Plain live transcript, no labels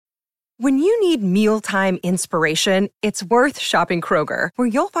When you need mealtime inspiration, it's worth shopping Kroger, where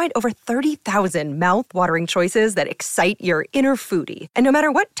you'll find over 30,000 mouth-watering choices that excite your inner foodie. And no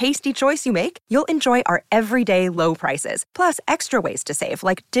matter what tasty choice you make, you'll enjoy our everyday low prices, plus extra ways to save,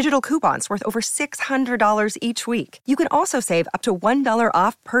 like digital coupons worth over $600 each week. You can also save up to $1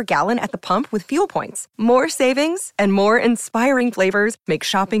 off per gallon at the pump with fuel points. More savings and more inspiring flavors make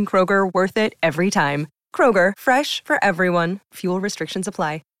shopping Kroger worth it every time. Kroger, fresh for everyone. Fuel restrictions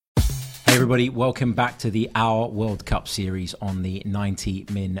apply. Hey everybody, welcome back to the Our World Cup series on the 90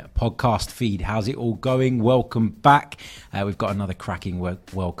 Min podcast feed. How's it all going? Welcome back. We've got another cracking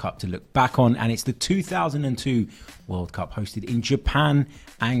World Cup to look back on, and it's the 2002 World Cup hosted in Japan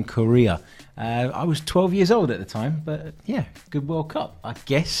and Korea. I was 12 years old at the time, but yeah, good World Cup, I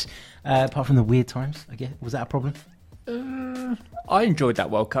guess. Apart from the weird times, I guess. Was that a problem? I enjoyed that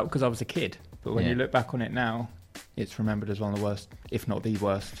World Cup because I was a kid, but when you look back on it now, it's remembered as one of the worst, if not the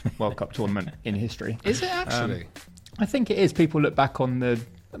worst, World Cup tournament in history. Is it actually? I think it is. People look back on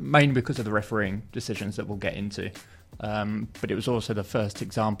mainly because of the refereeing decisions that we'll get into. But it was also the first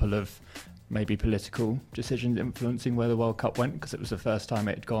example of maybe political decisions influencing where the World Cup went, because it was the first time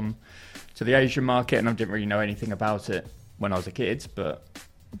it had gone to the Asian market, and I didn't really know anything about it when I was a kid, but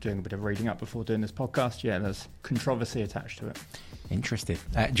doing a bit of reading up before doing this podcast, there's controversy attached to it. Interesting.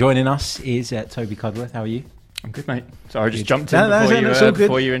 Joining us is Toby Cudworth. How are you? I'm good, mate. So I just jumped in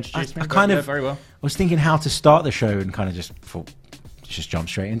before you introduced me. Very well. I was thinking how to start the show and kind of just jump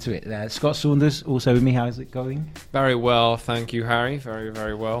straight into it. Scott Saunders also with me. How's it going? Very well, thank you, Harry. Very,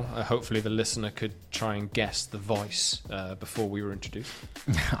 very well. Hopefully the listener could try and guess the voice before we were introduced.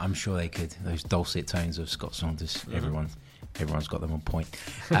 I'm sure they could. Those dulcet tones of Scott Saunders. Mm-hmm. Everyone's got them on point.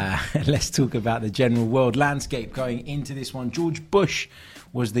 Let's talk about the general world landscape going into this one. George Bush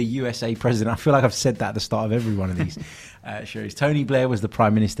was the USA president. I feel like I've said that at the start of every one of these shows. Tony Blair was the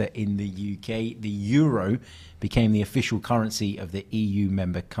prime minister in the UK. The euro became the official currency of the EU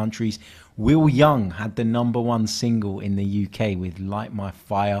member countries. Will Young had the #1 single in the UK with Light My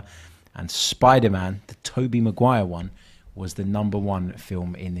Fire, and Spider-Man, the Tobey Maguire one, was the #1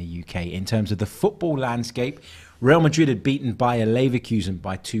 film in the UK. In terms of the football landscape, Real Madrid had beaten Bayer Leverkusen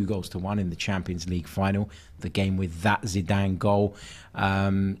by 2-1 in the Champions League final, the game with that Zidane goal.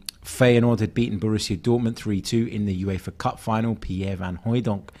 Feyenoord had beaten Borussia Dortmund 3-2 in the UEFA Cup final, Pierre van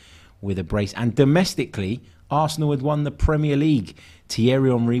Hooijdonk with a brace. And domestically, Arsenal had won the Premier League.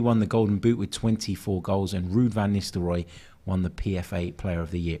 Thierry Henry won the Golden Boot with 24 goals, and Ruud van Nistelrooy won the PFA Player of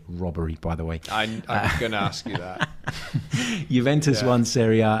the Year. Robbery, by the way. I'm going to ask you that. Juventus won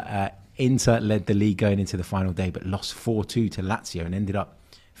Serie A. Inter led the league going into the final day, but lost 4-2 to Lazio and ended up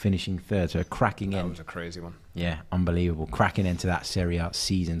finishing third. So a cracking end. That was a crazy one. Yeah, unbelievable. Cracking end to that Serie A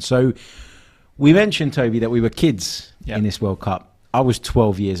season. So we mentioned, Toby, that we were kids in this World Cup. I was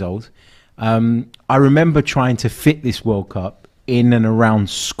 12 years old. I remember trying to fit this World Cup in and around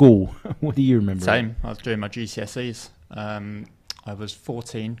school. What do you remember? Same. I was doing my GCSEs. I was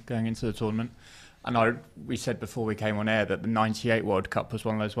 14 going into the tournament. And we said before we came on air that the 98 World Cup was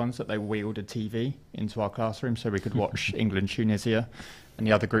one of those ones that they wheeled a TV into our classroom so we could watch England, Tunisia and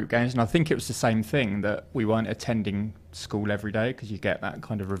the other group games. And I think it was the same thing, that we weren't attending school every day because you get that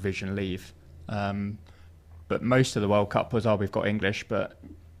kind of revision leave. But most of the World Cup was, we've got English, but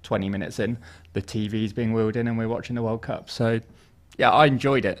 20 minutes in, the TV's being wheeled in and we're watching the World Cup. So, yeah, I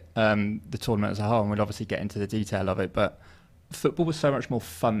enjoyed it, the tournament as a whole, and we'll obviously get into the detail of it. But football was so much more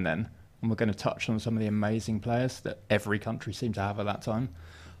fun then. And we're going to touch on some of the amazing players that every country seemed to have at that time.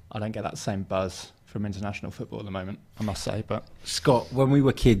 I don't get that same buzz from international football at the moment, I must say. But Scott, when we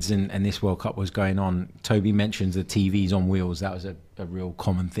were kids and this World Cup was going on, Toby mentions the TVs on wheels. That was a real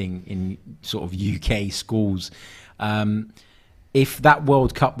common thing in sort of UK schools. If that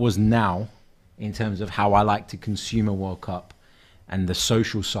World Cup was now, in terms of how I like to consume a World Cup and the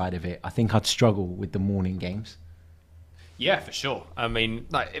social side of it, I think I'd struggle with the morning games. Yeah, for sure. I mean,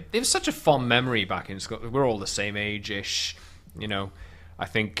 it was such a fond memory back in Scotland. We're all the same age-ish, you know. I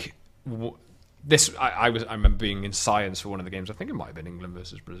think I remember being in science for one of the games. I think it might have been England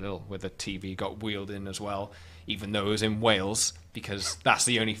versus Brazil, where the TV got wheeled in as well, even though it was in Wales, because that's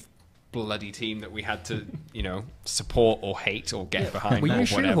the only bloody team that we had to, support or hate or get behind. Were you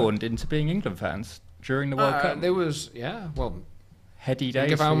shoehorned into being England fans during the World Cup? There was, heady days.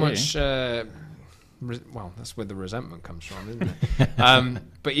 Think of how much. That's where the resentment comes from, isn't it?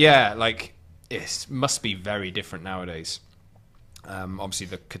 But yeah, it must be very different nowadays. Obviously,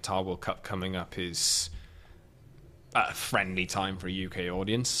 the Qatar World Cup coming up is a friendly time for a UK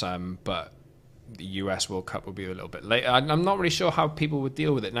audience, but the US World Cup will be a little bit later. I'm not really sure how people would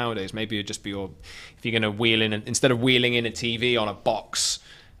deal with it nowadays. Maybe it'd just be, if you're going to wheel in, instead of wheeling in a TV on a box,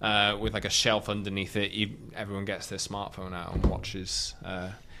 with like a shelf underneath it. Everyone gets their smartphone out and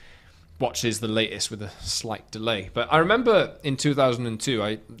watches the latest with a slight delay. But I remember in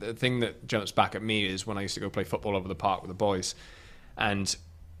 2002, the thing that jumps back at me is when I used to go play football over the park with the boys. And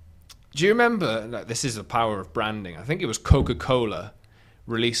do you remember, like, this is the power of branding, I think it was Coca-Cola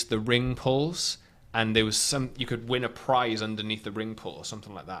released the ring pulls, and there was you could win a prize underneath the ring pull or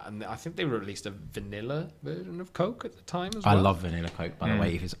something like that. And I think they released a vanilla version of Coke at the time as well. I love vanilla Coke, by the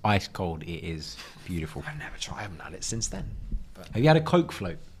way. If it's ice cold, it is beautiful. I've never tried. I haven't had it since then. But. Have you had a Coke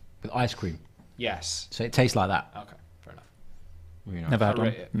float with ice cream? Yes. So it tastes like that. Okay, fair enough. Really nice. Never had I'll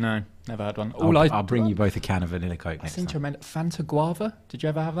one. rate it. No, never had one. I'll bring you both a can of vanilla Coke I next seem to time. remember Fanta Guava. Did you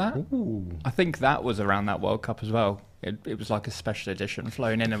ever have that? Ooh. I think that was around that World Cup as well. It was like a special edition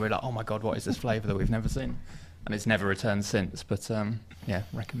flown in, and we're like, oh my God, what is this flavour that we've never seen? And it's never returned since. But yeah,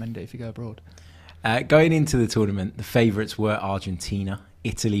 recommend it if you go abroad. Going into the tournament, the favourites were Argentina.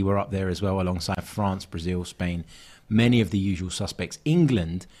 Italy were up there as well, alongside France, Brazil, Spain. Many of the usual suspects.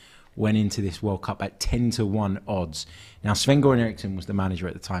 England went into this World Cup at 10-1 odds. Now, Sven-Göran Eriksson was the manager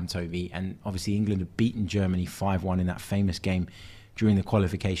at the time, Toby, and obviously England had beaten Germany 5-1 in that famous game during the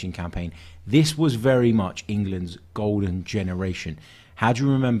qualification campaign. This was very much England's golden generation. How do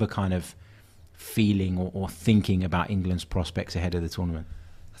you remember kind of feeling or thinking about England's prospects ahead of the tournament?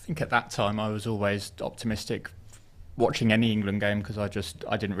 I think at that time I was always optimistic watching any England game because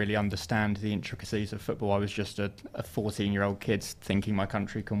I didn't really understand the intricacies of football. I was just a 14-year-old kid thinking my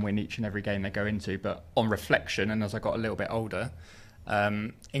country can win each and every game they go into. But on reflection, and as I got a little bit older,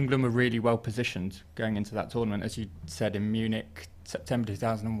 England were really well positioned going into that tournament. As you said, in Munich, September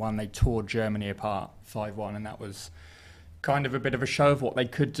 2001, they tore Germany apart 5-1, and that was kind of a bit of a show of what they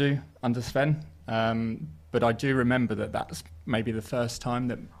could do under Sven. But I do remember that that's maybe the first time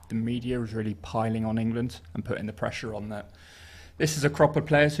that the media was really piling on England and putting the pressure on that this is a crop of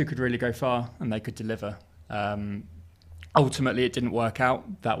players who could really go far and they could deliver. Ultimately, it didn't work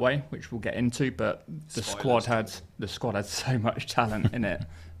out that way, which we'll get into. But the squad had so much talent in it.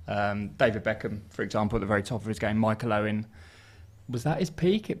 David Beckham, for example, at the very top of his game. Michael Owen, was that his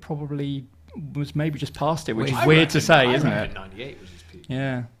peak? It probably was maybe just past it, which is weird to say, isn't it? 98 was his peak.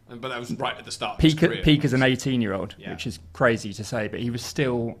 Yeah. But that was right at the start of his career. Peak as an 18-year-old, Yeah. which is crazy to say, but he was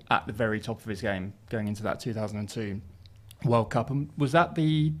still at the very top of his game going into that 2002 World Cup. And it was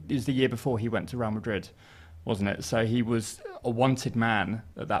the year before he went to Real Madrid, wasn't it? So he was a wanted man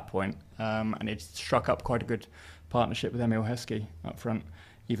at that point, and he'd struck up quite a good partnership with Emil Heskey up front,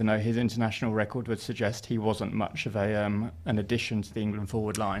 even though his international record would suggest he wasn't much of an addition to the England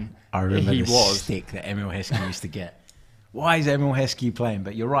forward line. I remember stick that Emil Heskey used to get. Why is Emil Heskey playing?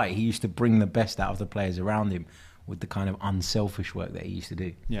 But you're right, he used to bring the best out of the players around him with the kind of unselfish work that he used to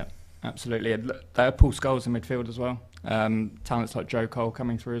do. Yeah, absolutely. They had Paul Scholes in midfield as well. Talents like Joe Cole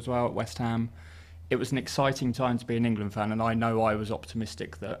coming through as well at West Ham. It was an exciting time to be an England fan, and I know I was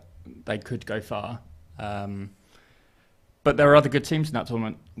optimistic that they could go far. But there are other good teams in that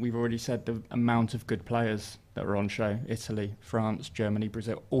tournament. We've already said the amount of good players that were on show. Italy, France, Germany,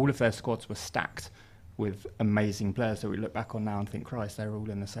 Brazil. All of their squads were stacked with amazing players that we look back on now and think, Christ, they're all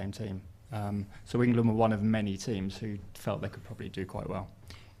in the same team. So England were one of many teams who felt they could probably do quite well.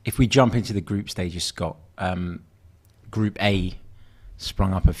 If we jump into the group stages, Scott, Group A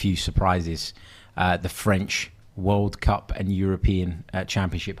sprung up a few surprises. The French World Cup and European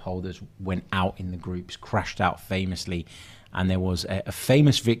Championship holders went out in the groups, crashed out famously, and there was a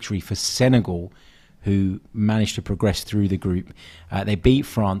famous victory for Senegal, who managed to progress through the group. They beat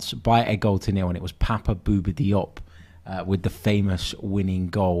France by 1-0, and it was Papa Bouba Diop with the famous winning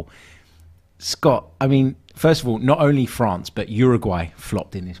goal. Scott, I mean, first of all, not only France, but Uruguay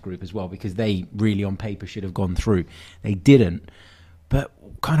flopped in this group as well, because they really on paper should have gone through. They didn't. But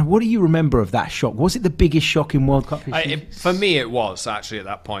kind of, what do you remember of that shock? Was it the biggest shock in World Cup history? For me, it was actually at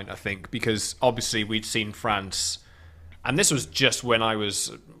that point, I think, because obviously we'd seen France, and this was just when I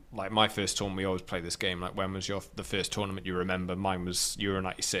was, like, my first tournament. We always play this game, like, when was the first tournament you remember? Mine was Euro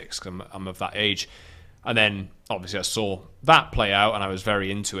 96, because I'm of that age. And then, obviously, I saw that play out, and I was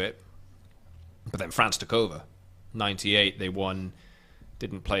very into it. But then France took over. 98, they won,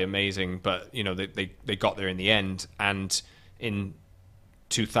 didn't play amazing, but, you know, they got there in the end. And in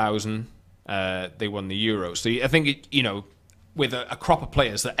 2000, they won the Euro. So I think, with a crop of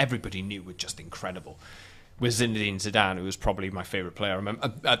players that everybody knew were just incredible. With Zinedine Zidane, who was probably my favourite player. I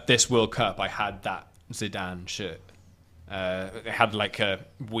remember at this World Cup, I had that Zidane shirt. It had like a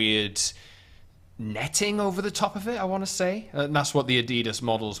weird netting over the top of it, I want to say. And that's what the Adidas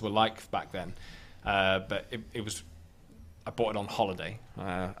models were like back then. But it was... I bought it on holiday,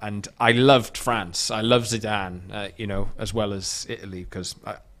 and I loved France. I love Zidane, as well as Italy, because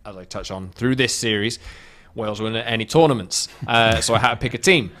as I touch on through this series, Wales win at any tournaments. So I had to pick a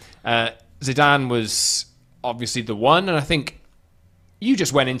team. Zidane was obviously the one, and I think you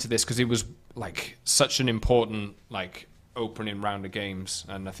just went into this because it was like such an important like opening round of games,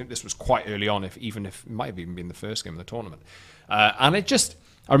 and I think this was quite early on, even if it might have even been the first game of the tournament. And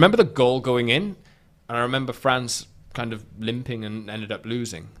I remember the goal going in, and I remember France kind of limping and ended up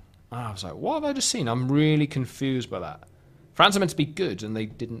losing. And I was like, what have I just seen? I'm really confused by that. France are meant to be good, and they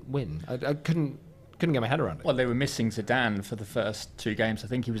didn't win. I couldn't get my head around it. Well, they were missing Zidane for the first 2 games. I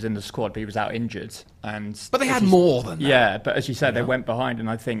think he was in the squad, but he was out injured. But they had more than that. Yeah, but as you said, they went behind, and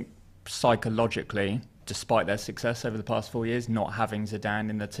I think psychologically, despite their success over the past 4 years, not having Zidane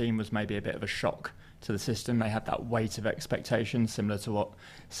in the team was maybe a bit of a shock to the system. They had that weight of expectation, similar to what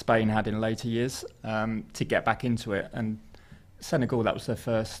Spain had in later years, to get back into it. And Senegal, that was their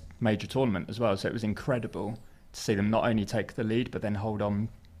first major tournament as well, so it was incredible to see them not only take the lead, but then hold on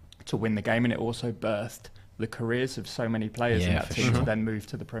to win the game. And it also birthed the careers of so many players in that team to then move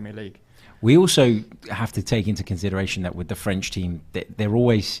to the Premier League. We also have to take into consideration that with the French team, they're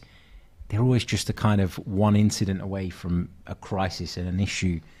always just a kind of one incident away from a crisis and an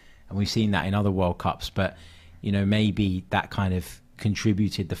issue. And we've seen that in other World Cups. But, you know, maybe that kind of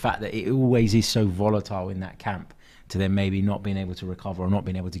contributed, the fact that it always is so volatile in that camp, to them maybe not being able to recover or not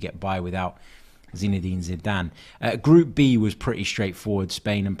being able to get by without Zinedine Zidane. Group B was pretty straightforward.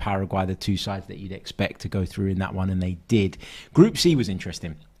 Spain and Paraguay, the 2 sides that you'd expect to go through in that one, and they did. Group C was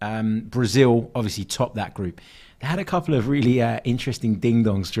interesting. Brazil obviously topped that group. They had a couple of really interesting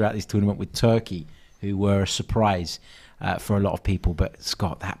ding-dongs throughout this tournament with Turkey, who were a surprise for a lot of people. But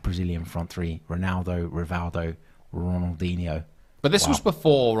Scott, that Brazilian front 3, Ronaldo, Rivaldo, Ronaldinho. But this was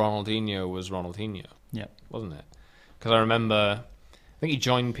before Ronaldinho was Ronaldinho, wasn't it? Because I remember, I think he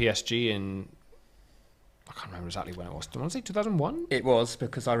joined PSG in, I can't remember exactly when it was. Do you want to say 2001? It was,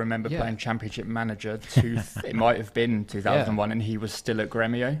 because I remember playing Championship Manager. It might have been 2001, and he was still at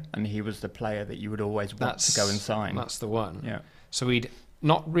Gremio, and he was the player that you would always want to go and sign. That's the one. Yeah. So he'd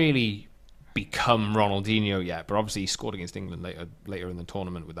not really become Ronaldinho yet, but obviously he scored against England later in the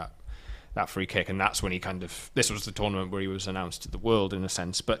tournament with that free kick, and that's when he this was the tournament where he was announced to the world in a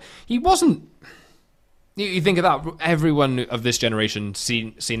sense. But he wasn't. You think of that, everyone of this generation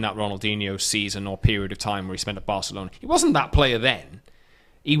seen that Ronaldinho season or period of time where he spent at Barcelona. He wasn't that player then.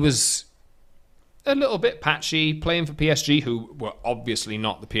 He was a little bit patchy, playing for PSG, who were obviously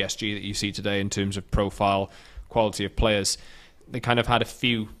not the PSG that you see today in terms of profile, quality of players. They kind of had a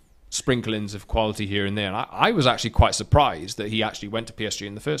few sprinklings of quality here and there. And I was actually quite surprised that he actually went to PSG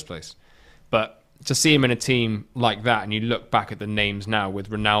in the first place. But to see him in a team like that, and you look back at the names now with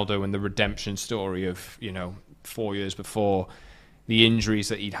Ronaldo and the redemption story of, 4 years before, the injuries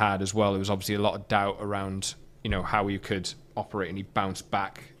that he'd had as well. There was obviously a lot of doubt around, how he could operate, and he bounced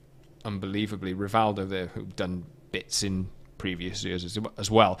back unbelievably. Rivaldo there, who'd done bits in previous years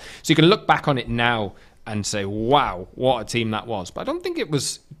as well. So you can look back on it now and say, wow, what a team that was. But I don't think it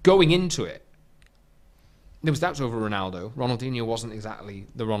was going into it. There was doubts over Ronaldo. Ronaldinho wasn't exactly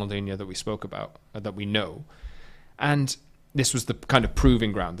the Ronaldinho that we spoke about, that we know. And this was the kind of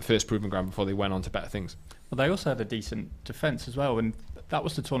proving ground, the first proving ground before they went on to better things. Well, they also had a decent defence as well. And that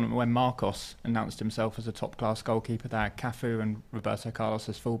was the tournament when Marcos announced himself as a top-class goalkeeper. They had Cafu and Roberto Carlos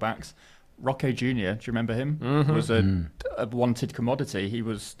as fullbacks. Roque Jr., do you remember him? Mm-hmm. Was a wanted commodity. He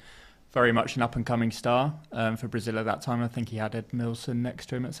was very much an up-and-coming star for Brazil at that time. I think he had Edmilson next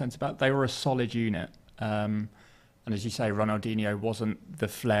to him at centre-back. They were a solid unit. And as you say, Ronaldinho wasn't the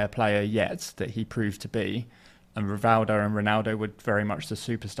flair player yet that he proved to be, and Rivaldo and Ronaldo were very much the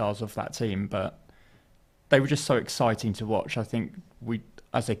superstars of that team, but they were just so exciting to watch. I think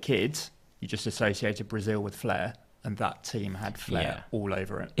as a kid, you just associated Brazil with flair, and that team had flair all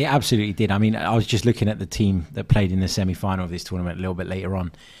over it. It absolutely did. I mean, I was just looking at the team that played in the semi-final of this tournament a little bit later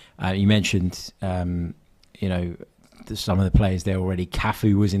on. You mentioned, some of the players there already.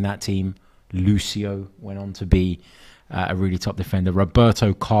 Cafu was in that team. Lucio went on to be a really top defender.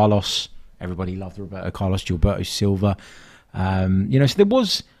 Roberto Carlos, everybody loved Roberto Carlos. Gilberto Silva, so there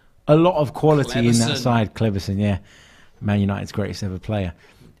was a lot of quality in that side. Cleverson, Man United's greatest ever player.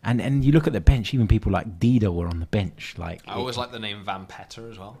 And you look at the bench, even people like Dida were on the bench. I always like the name Van Petter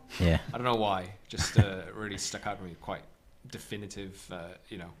as well. Yeah, I don't know why, just really stuck out to me. Quite definitive,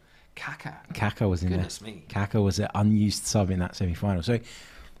 Kaká was in there. Goodness me, Kaká was an unused sub in that semi-final. So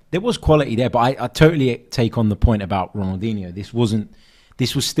there was quality there, but I totally take on the point about Ronaldinho. This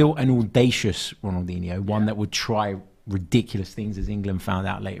was still an audacious Ronaldinho, one that would try ridiculous things, as England found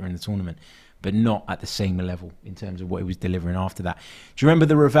out later in the tournament. but not at the same level in terms of what he was delivering after that. Do you remember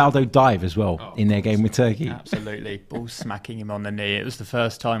the Rivaldo dive as well in their game with Turkey? Absolutely. Ball smacking him on the knee. It was the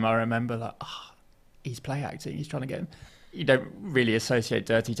first time I remember, he's play acting. He's trying to get him. You don't really associate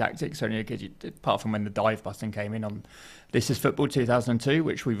dirty tactics only because apart from when the dive busting came in on This Is Football 2002,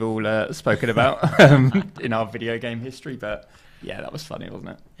 which we've all spoken about in our video game history. But yeah, that was funny,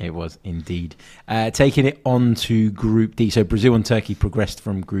 wasn't it? It was indeed. Taking it on to Group D. So Brazil and Turkey progressed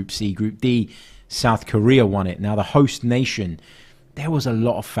from Group C. Group D, South Korea won it. Now the host nation, there was a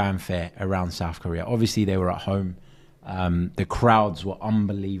lot of fanfare around South Korea. Obviously they were at home. The crowds were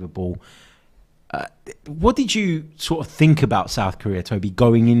unbelievable. What did you sort of think about South Korea, Toby,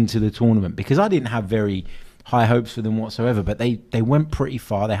 going into the tournament? Because I didn't have very high hopes for them whatsoever, but they went pretty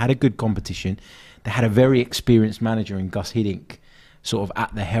far. They had a good competition. They had a very experienced manager in Gus Hiddink sort of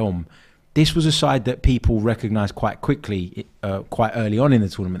at the helm. This was a side that people recognised quite quickly, quite early on in the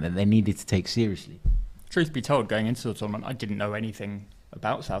tournament, that they needed to take seriously. Truth be told, going into the tournament, I didn't know anything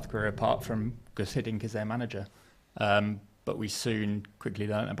about South Korea apart from Gus Hiddink as their manager. But we soon quickly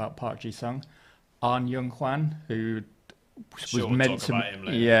learned about Park Ji-sung. Ahn Young-hwan, who was meant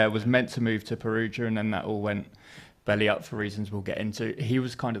to move to Perugia, and then that all went belly up for reasons we'll get into. He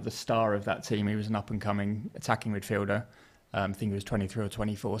was kind of the star of that team. He was an up-and-coming attacking midfielder. I think he was 23 or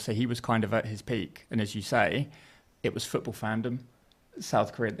 24, so he was kind of at his peak. And as you say, it was football fandom.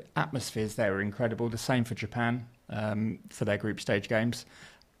 South Korea, the atmospheres there were incredible. The same for Japan for their group stage games.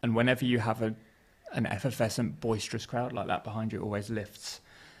 And whenever you have an effervescent, boisterous crowd like that behind you, it always lifts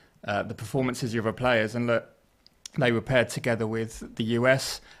the performances of your players. And look, they were paired together with the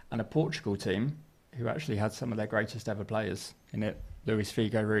US and a Portugal team who actually had some of their greatest ever players in it. Luis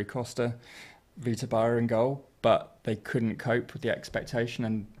Figo, Rui Costa, Vitor Baia in goal, but they couldn't cope with the expectation.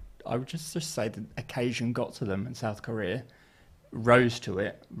 And I would just say the occasion got to them, and South Korea rose to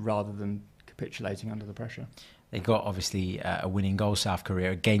it rather than capitulating under the pressure. They got, obviously, a winning goal, South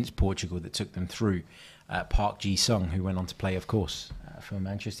Korea, against Portugal that took them through. Park Ji-sung, who went on to play, of course, for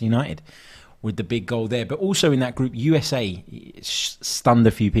Manchester United, with the big goal there. But also in that group, USA stunned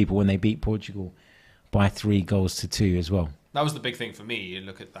a few people when they beat Portugal by 3-2 as well. That was the big thing for me. You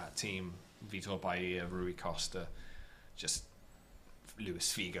look at that team, Vitor Baia, Rui Costa, just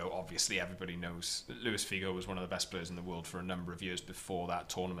Luis Figo. Obviously, everybody knows that Luis Figo was one of the best players in the world for a number of years before that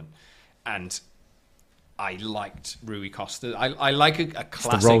tournament. And I liked Rui Costa. I like a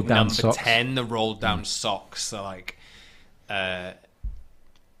classic number socks. 10, the rolled down socks. So like,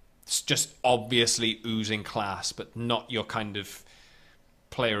 it's just obviously oozing class, but not your kind of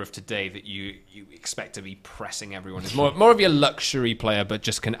player of today that you expect to be pressing everyone. It's more of your luxury player, but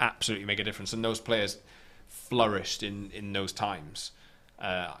just can absolutely make a difference. And those players flourished in those times.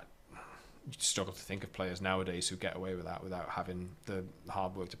 You struggle to think of players nowadays who get away with that without having the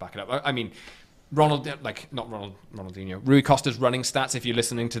hard work to back it up. I mean, Ronaldinho. Rui Costa's running stats, if you're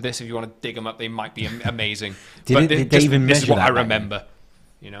listening to this, if you want to dig them up, they might be amazing. Did they even measure that? This is what I remember.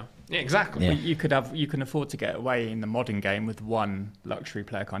 You know? Yeah, exactly. Yeah. You can afford to get away in the modern game with one luxury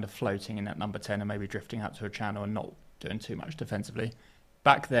player kind of floating in that number 10 and maybe drifting out to a channel and not doing too much defensively.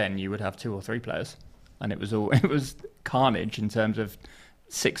 Back then, you would have 2 or 3 players, and it was carnage in terms of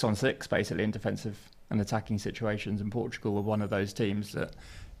 6-on-6 basically in defensive and attacking situations. And Portugal were one of those teams that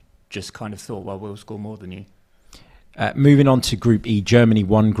just kind of thought, well, we'll score more than you. Moving on to Group E, Germany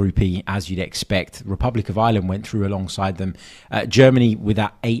won Group E, as you'd expect. Republic of Ireland went through alongside them. Germany with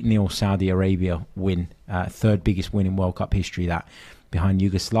that 8-0 Saudi Arabia win, third biggest win in World Cup history, that behind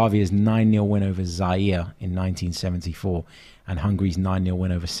Yugoslavia's 9-0 win over Zaire in 1974 and Hungary's 9-0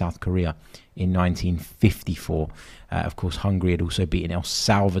 win over South Korea in 1954. Of course, Hungary had also beaten El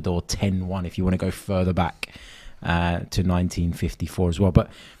Salvador 10-1, if you want to go further back to 1954 as well. But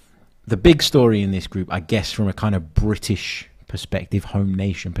the big story in this group, I guess, from a kind of British perspective, home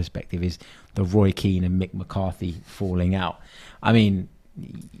nation perspective, is the Roy Keane and Mick McCarthy falling out. I mean,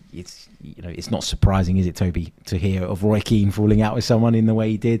 it's not surprising, is it, Toby, to hear of Roy Keane falling out with someone in the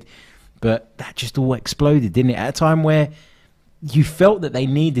way he did? But that just all exploded, didn't it? At a time where you felt that they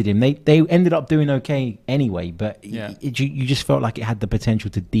needed him. They ended up doing okay anyway, but yeah. You just felt like it had the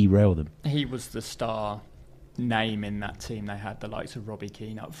potential to derail them. He was the star name in that team. They had the likes of Robbie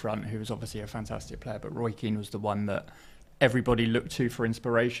Keane up front, who was obviously a fantastic player, but Roy Keane was the one that everybody looked to for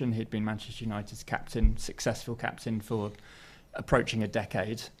inspiration. He'd been Manchester United's captain, successful captain for approaching a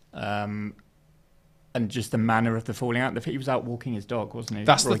decade, and just the manner of the falling out. He was out walking his dog, wasn't he?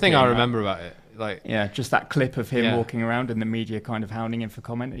 That's Roy the thing Keane, I remember about it. Like, yeah, just that clip of him walking around and the media kind of hounding him for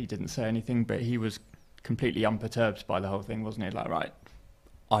comment. He didn't say anything, but he was completely unperturbed by the whole thing, wasn't he? Like, right,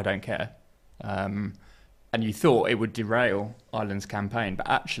 I don't care. And you thought it would derail Ireland's campaign, but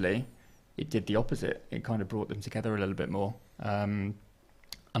actually it did the opposite. It kind of brought them together a little bit more. And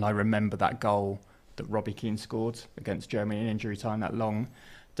I remember that goal that Robbie Keane scored against Germany in injury time, that long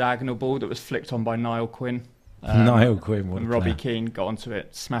diagonal ball that was flicked on by Niall Quinn. Niall Quinn, what a and Robbie player. Keane got onto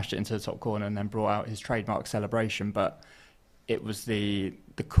it, smashed it into the top corner, and then brought out his trademark celebration. But it was the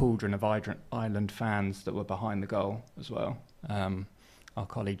cauldron of Ireland fans that were behind the goal as well. Our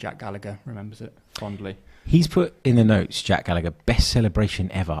colleague Jack Gallagher remembers it fondly. He's put in the notes, Jack Gallagher, best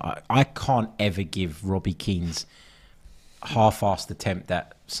celebration ever. I can't ever give Robbie Keane's half-assed attempt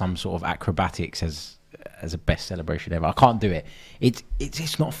at some sort of acrobatics as a best celebration ever. I can't do it.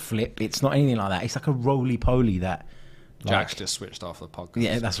 It's not flip. It's not anything like that. It's like a roly-poly that... Jack's just switched off the podcast.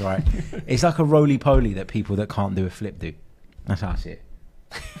 Yeah, that's right. It's like a roly-poly that people that can't do a flip do. That's how I see it.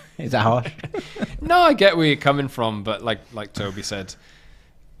 Is that harsh? No, I get where you're coming from, but like Toby said,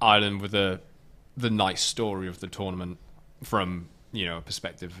 Ireland with the nice story of the tournament from, you know, a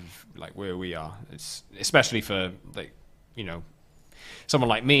perspective of like where we are. It's especially for like, you know, someone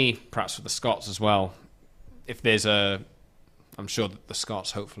like me, perhaps for the Scots as well. If there's I'm sure that the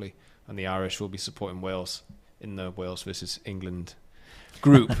Scots hopefully and the Irish will be supporting Wales in the Wales versus England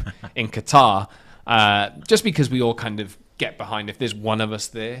group in Qatar, just because we all kind of get behind. If there's one of us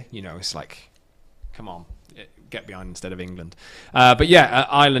there, you know, it's like, come on, get behind instead of England. But yeah,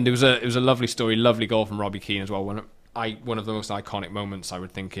 Ireland. It was a lovely story, lovely goal from Robbie Keane as well. One of the most iconic moments I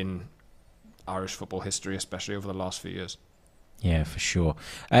would think in Irish football history, especially over the last few years. Yeah, for sure.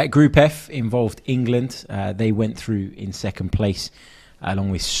 Group F involved England. They went through in second place, along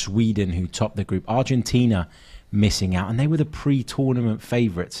with Sweden, who topped the group. Argentina missing out, and they were the pre-tournament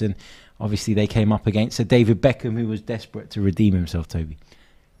favourites. And obviously they came up against Sir David Beckham, who was desperate to redeem himself, Toby.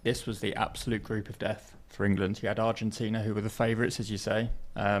 This was the absolute group of death for England. You had Argentina, who were the favourites, as you say,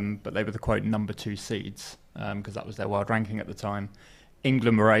 but they were the, quote, number 2 seeds, because that was their world ranking at the time.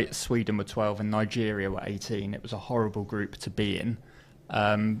 England were 8, Sweden were 12, and Nigeria were 18. It was a horrible group to be in.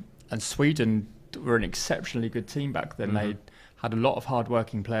 And Sweden were an exceptionally good team back then. They had a lot of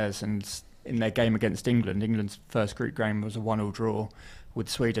hard-working players, and in their game against England, England's first group game was a 1-1 draw with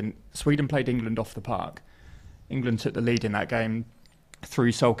Sweden. Sweden played England off the park. England took the lead in that game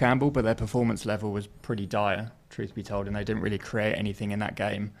through Sol Campbell, but their performance level was pretty dire, truth be told, and they didn't really create anything in that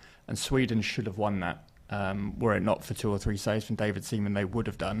game. And Sweden should have won that. Were it not for 2 or 3 saves from David Seaman, they would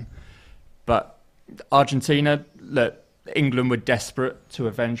have done. But Argentina, look, England were desperate to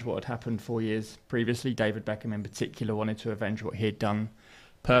avenge what had happened 4 years previously. David Beckham in particular wanted to avenge what he had done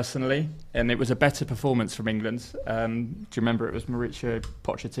personally, and it was a better performance from England. Do you remember it was Mauricio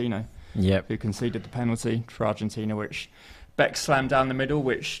Pochettino who conceded the penalty for Argentina, which Beck slammed down the middle,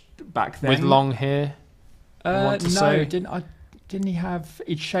 which back then... With long hair? Didn't he have...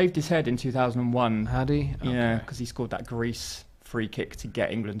 He'd shaved his head in 2001. Had he? Yeah, because he scored that Greece free kick to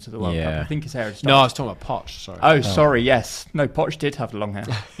get England to the World Cup. I think his hair had started. No, I was talking about Poch, sorry. Oh, sorry, yes. No, Poch did have the long hair.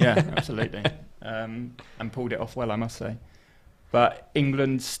 Yeah, absolutely. And pulled it off well, I must say. But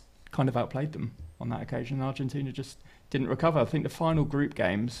England kind of outplayed them on that occasion. Argentina just didn't recover. I think the final group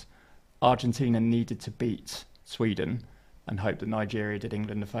games, Argentina needed to beat Sweden and hope that Nigeria did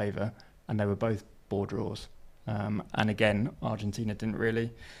England a favour, and they were both bore draws. And again, Argentina didn't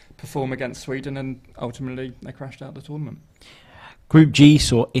really perform against Sweden, and ultimately they crashed out the tournament. Group G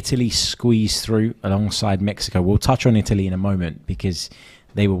saw Italy squeeze through alongside Mexico. We'll touch on Italy in a moment because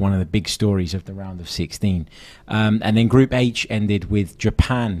they were one of the big stories of the round of 16. And then Group H ended with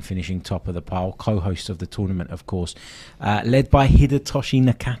Japan finishing top of the pile, co-host of the tournament, of course, led by Hidetoshi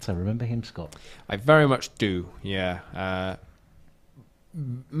Nakata. Remember him, Scott? I very much do, yeah.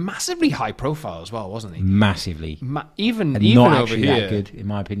 Massively high profile as well, wasn't he? Massively. Even not over actually here. that good, in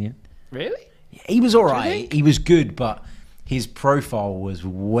my opinion. Really? He was all right. He was good, but his profile was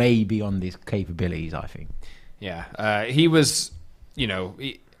way beyond his capabilities, I think. Yeah, he was, you know,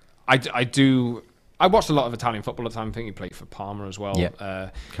 I watched a lot of Italian football at the time. I think he played for Parma as well.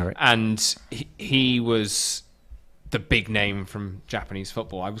 Yeah, correct. And he was the big name from Japanese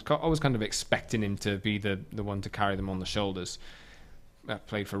football. I was kind of expecting him to be the one to carry them on the shoulders.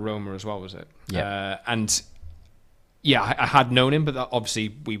 Played for Roma as well, was it? Yeah. And yeah, I had known him, but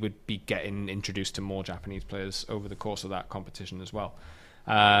obviously we would be getting introduced to more Japanese players over the course of that competition as well.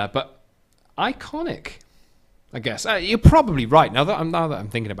 But iconic, I guess. You're probably right. Now that I'm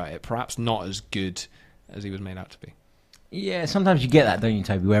thinking about it, perhaps not as good as he was made out to be. Yeah, sometimes you get that, don't you,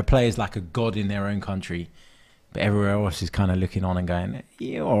 Toby, where a player's like a god in their own country, but everywhere else is kind of looking on and going,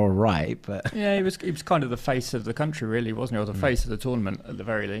 "You're all right," but yeah, he was kind of the face of the country, really, wasn't he? Or the face of the tournament, at the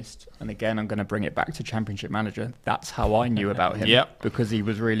very least. And again, I'm going to bring it back to Championship Manager. That's how I knew about him. Yep. Because he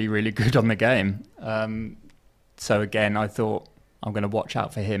was really, really good on the game. So again, I thought I'm going to watch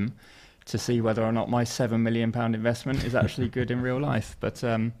out for him to see whether or not my £7 million investment is actually good in real life. But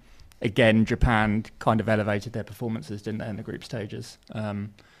again, Japan kind of elevated their performances, didn't they, in the group stages?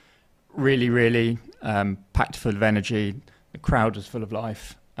 Really packed full of energy. The crowd was full of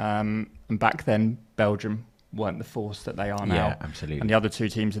life. And back then, Belgium weren't the force that they are now. Yeah, absolutely. And the other two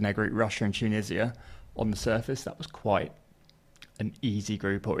teams in their group, Russia and Tunisia, on the surface, that was quite an easy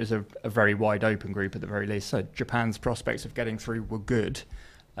group, or it was a very wide open group at the very least. So Japan's prospects of getting through were good,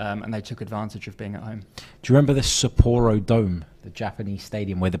 and they took advantage of being at home. Do you remember the Sapporo Dome, the Japanese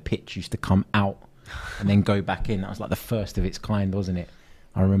stadium where the pitch used to come out and then go back in? That was like the first of its kind, wasn't it?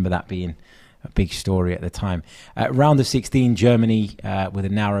 I remember that being a big story at the time. Round of 16, Germany with a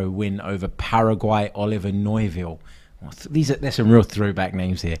narrow win over Paraguay. Oliver Neuville. There's some real throwback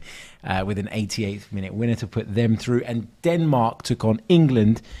names here. With an 88th minute winner to put them through. And Denmark took on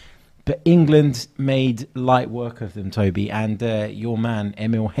England. But England made light work of them, Toby. And your man,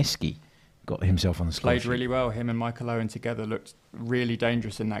 Emil Heskey, got himself on the score sheet. Played really well. Him and Michael Owen together looked really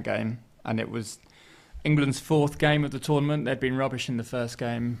dangerous in that game. And it was England's fourth game of the tournament. They'd been rubbish in the first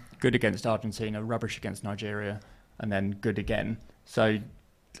game, good against Argentina, rubbish against Nigeria, and then good again. So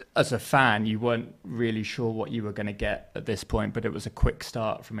as a fan, you weren't really sure what you were going to get at this point, but it was a quick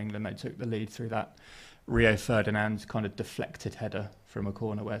start from England. They took the lead through that Rio Ferdinand kind of deflected header from a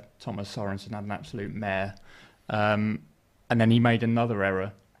corner where Thomas Sorensen had an absolute mare. And then he made another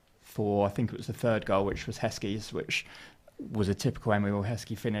error for, I think it was the third goal, which was Heskey's, which was a typical Emil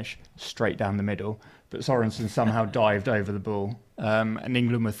Heskey finish, straight down the middle. But Sorensen somehow dived over the ball. And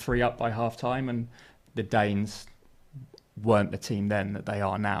England were 3 up by half-time, and the Danes weren't the team then that they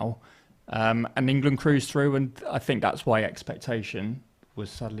are now. And England cruised through, and I think that's why expectation was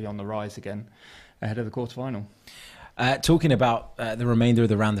suddenly on the rise again ahead of the quarter-final. Talking about the remainder of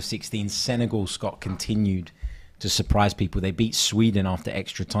the round of 16, Senegal, Scott, continued to surprise people. They beat Sweden after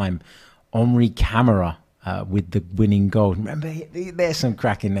extra time. Omri Camara with the winning goal. Remember, there's some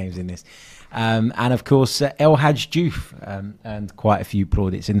cracking names in this. And of course, El Hadj Diouf earned quite a few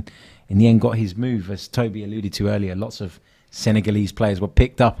plaudits, and in the end got his move, as Toby alluded to earlier. Lots of Senegalese players were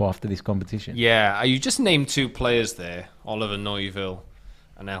picked up after this competition. Yeah, you just named two players there, Oliver Neuville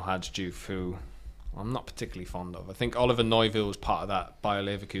and El Hadj Diouf, who I'm not particularly fond of. I think Oliver Neuville was part of that Bayer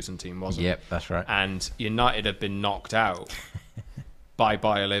Leverkusen team, wasn't he? Yep, that's right. And United had been knocked out by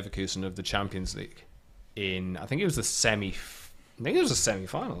Bayer Leverkusen of the Champions League in, I think it was the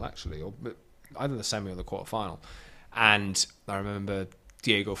semi-final actually, or either the semi or the quarter-final. And I remember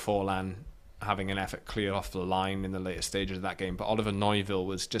Diego Forlan having an effort cleared off the line in the later stages of that game. But Oliver Neuville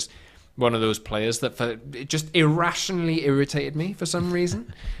was just one of those players that it just irrationally irritated me for some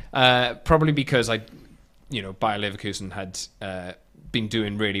reason. Probably because Bayer Leverkusen had been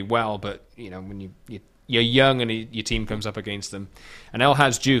doing really well, but when you're young and your team comes up against them, and El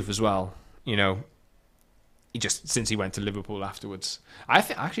Hadj Diouf as well, he just, since he went to Liverpool afterwards, I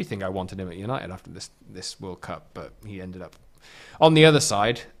actually think I wanted him at United after this World Cup, but he ended up on the other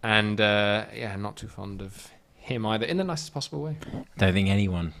side, and not too fond of him either, in the nicest possible way. Don't think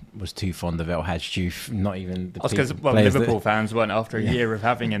anyone was too fond of El Hadj Diouf, not even the because Liverpool fans weren't after a year of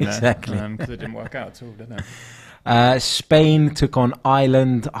having him there. Exactly. Because it didn't work out at all, did it? Spain took on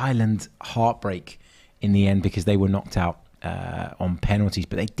Ireland. Ireland, heartbreak in the end because they were knocked out on penalties,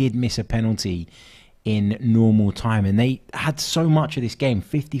 but they did miss a penalty in normal time, and they had so much of this game.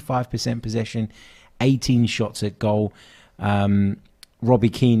 55% possession, 18 shots at goal. Robbie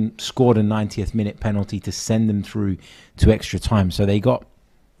Keane scored a 90th minute penalty to send them through to extra time. So they got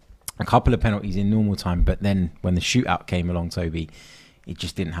a couple of penalties in normal time, but then when the shootout came along, Toby, it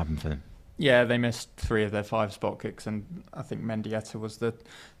just didn't happen for them. Yeah, they missed 3 of their 5 spot kicks, and I think Mendieta was the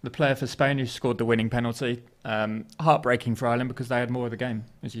player for Spain who scored the winning penalty. Heartbreaking for Ireland because they had more of the game.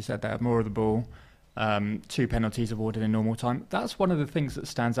 As you said, they had more of the ball. 2 penalties awarded in normal time. That's one of the things that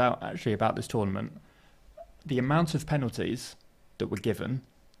stands out actually about this tournament. The amount of penalties that were given,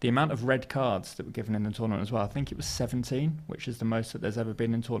 the amount of red cards that were given in the tournament as well. I think it was 17, which is the most that there's ever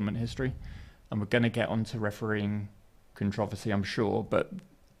been in tournament history. And we're going to get onto refereeing controversy, I'm sure, but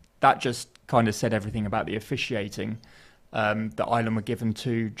that just kind of said everything about the officiating that Ireland were given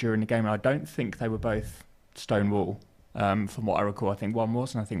to during the game. And I don't think they were both stonewall, from what I recall. I think one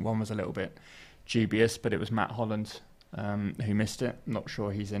was, and I think one was a little bit dubious, but it was Matt Holland who missed it. I'm not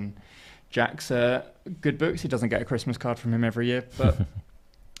sure he's in Jack's good books. He doesn't get a Christmas card from him every year. But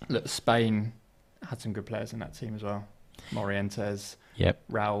look, Spain had some good players in that team as well. Morientes,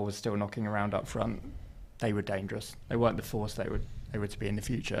 Raul was still knocking around up front. They were dangerous. They weren't the force they were to be in the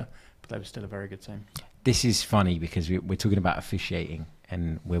future, but they were still a very good team. This is funny because we're talking about officiating,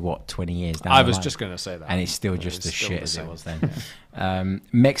 and we're 20 years down I the was line, just going to say that, and it's still just It's as still shit the as it same. was then.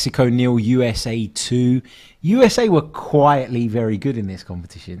 Mexico 0, USA 2. USA were quietly very good in this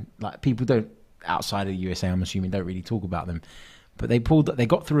competition. Like, people don't, outside of the USA, I'm assuming, don't really talk about them, but they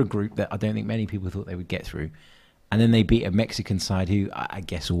got through a group that I don't think many people thought they would get through. And then they beat a Mexican side who I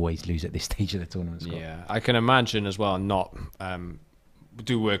guess always lose at this stage of the tournament. Scott. Yeah, I can imagine as well. Not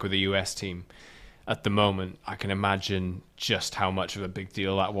do work with the US team at the moment. I can imagine just how much of a big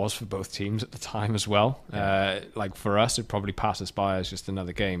deal that was for both teams at the time as well. Like for us, it probably passed us by as just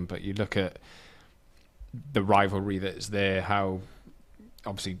another game. But you look at the rivalry that's there. How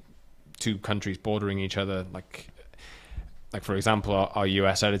obviously two countries bordering each other. Like for example, our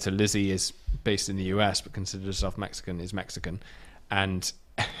US editor Lizzie is based in the US but considers herself Mexican, is Mexican, and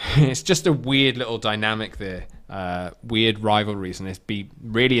it's just a weird little dynamic there, weird rivalries, and it'd be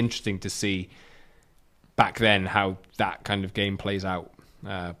really interesting to see back then how that kind of game plays out.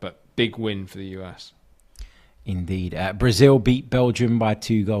 But big win for the US. Indeed. Brazil beat Belgium by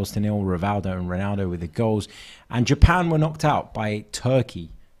 2-0. Rivaldo and Ronaldo with the goals, and Japan were knocked out by Turkey,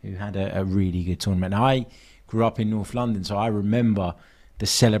 who had a really good tournament. Now, I grew up in North London, so I remember the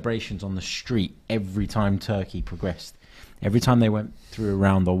celebrations on the street every time Turkey progressed. Every time they went through a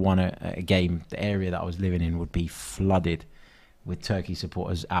round or won a game, the area that I was living in would be flooded with Turkey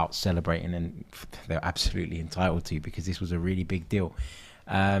supporters out celebrating, and they're absolutely entitled to, because this was a really big deal.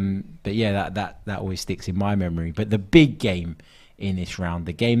 But yeah, that always sticks in my memory. But the big game in this round,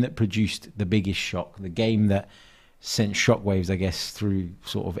 the game that produced the biggest shock, the game that sent shockwaves, I guess, through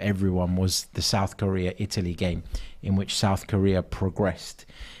sort of everyone, was the South Korea-Italy game, in which South Korea progressed.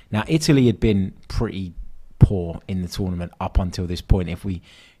 Now, Italy had been pretty poor in the tournament up until this point. If we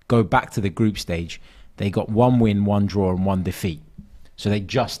go back to the group stage, they got 1 win, 1 draw and 1 defeat. So they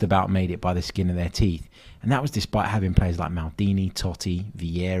just about made it by the skin of their teeth. And that was despite having players like Maldini, Totti,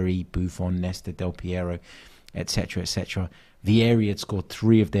 Vieri, Buffon, Nesta, Del Piero, etc., etc. Vieri had scored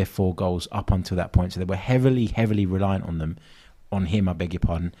 3 of their 4 goals up until that point, so they were heavily reliant on him, I beg your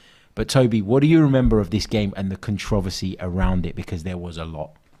pardon. But Toby, what do you remember of this game and the controversy around it? Because there was a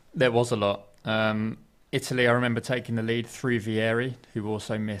lot. There was a lot. Italy, I remember taking the lead through Vieri, who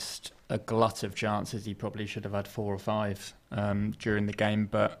also missed a glut of chances. He probably should have had 4 or 5 during the game.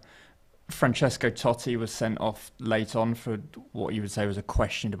 But Francesco Totti was sent off late on for what you would say was a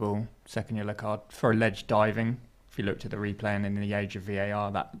questionable second yellow card for alleged diving. If you looked at the replay, and in the age of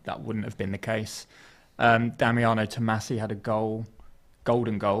VAR, that wouldn't have been the case. Damiano Tomasi had a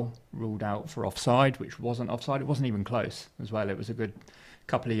golden goal, ruled out for offside, which wasn't offside. It wasn't even close as well. It was a good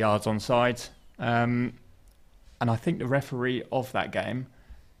couple of yards onside. And I think the referee of that game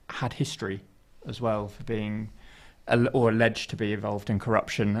had history as well for being, or alleged to be, involved in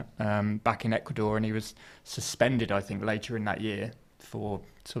corruption back in Ecuador, and he was suspended, I think, later in that year for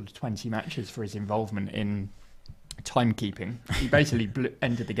sort of 20 matches for his involvement in timekeeping. He basically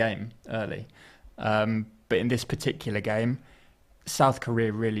ended the game early. But in this particular game, South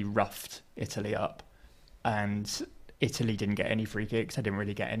Korea really roughed Italy up, and Italy didn't get any free kicks. They didn't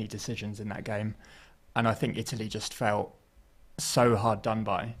really get any decisions in that game. And I think Italy just felt so hard done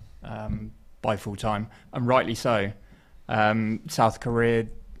by full time, and rightly so. South Korea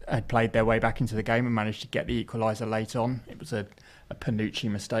had played their way back into the game and managed to get the equaliser late on. It was a Panucci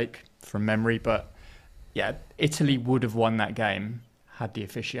mistake from memory, but yeah, Italy would have won that game had the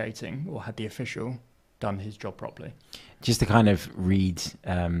officiating, or had the official, done his job properly. Just to kind of read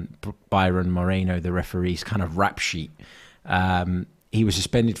Byron Moreno, the referee's kind of rap sheet. He was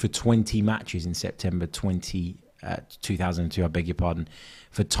suspended for 20 matches in September 2002, I beg your pardon,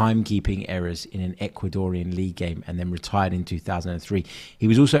 for timekeeping errors in an Ecuadorian league game, and then retired in 2003. He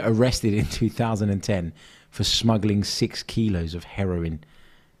was also arrested in 2010 for smuggling 6 kilos of heroin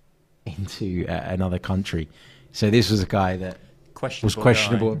into another country. So this was a guy that was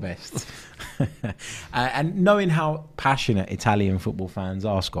questionable at best. And knowing how passionate Italian football fans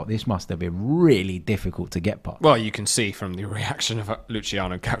are, Scott, this must have been really difficult to get past. Well, you can see from the reaction of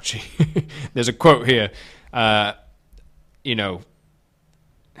Luciano Gauci. There's a quote here. Yeah.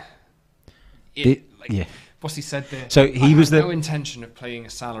 What's he said there? So he was no intention of paying a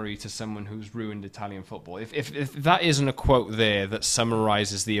salary to someone who's ruined Italian football. If that isn't a quote there that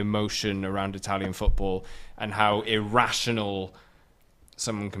summarises the emotion around Italian football and how irrational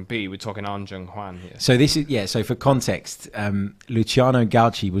someone can be, we're talking An Jung-hwan here. So this is So for context, Luciano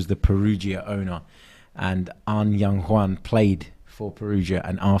Gauci was the Perugia owner, and An Jung-hwan played for Perugia.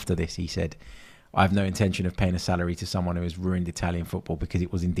 And after this, he said, "I have no intention of paying a salary to someone who has ruined Italian football," because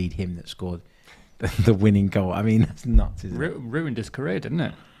it was indeed him that scored the winning goal. I mean, that's nuts, isn't it? Ruined his career, didn't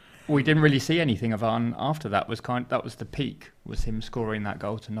it? We didn't really see anything of Arne after that. That was the peak, was him scoring that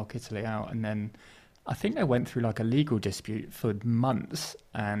goal to knock Italy out. And then I think they went through like a legal dispute for months,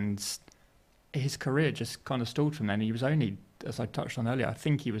 and his career just kind of stalled from then. He was only, as I touched on earlier, I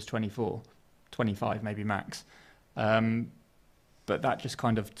think he was 24, 25 maybe max. But that just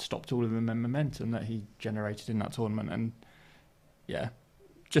kind of stopped all of the momentum that he generated in that tournament. And yeah,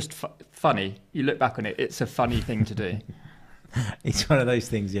 just funny. You look back on it, it's a funny thing to do. It's one of those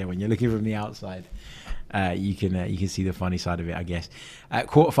things, yeah, when you're looking from the outside, you can see the funny side of it, I guess.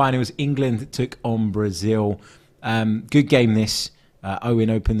 Quarterfinals, England took on Brazil. Good game this. Owen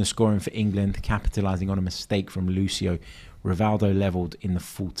opened the scoring for England, capitalising on a mistake from Lucio. Rivaldo levelled in the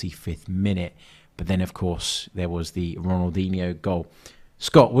 45th minute. But then, of course, there was the Ronaldinho goal.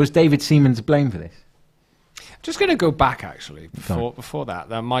 Scott, was David Seaman to blame for this? Just going to go back, actually, before that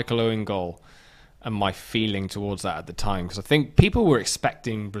Michael Owen goal and my feeling towards that at the time. Because I think people were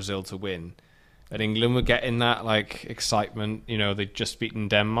expecting Brazil to win. That England were getting that like excitement. You know, they'd just beaten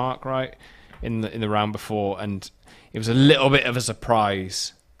Denmark, right, in the round before. And it was a little bit of a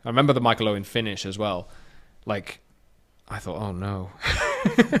surprise. I remember the Michael Owen finish as well. Like, I thought, oh no.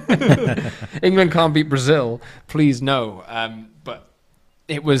 England can't beat Brazil. Please no. But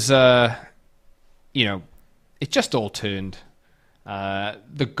it was, you know, it just all turned.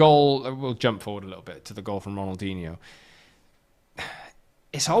 The goal, we'll jump forward a little bit to the goal from Ronaldinho.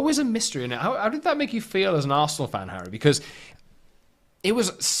 It's always a mystery. And how did that make you feel as an Arsenal fan, Harry? Because it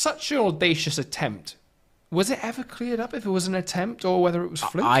was such an audacious attempt. Was it ever cleared up if it was an attempt or whether it was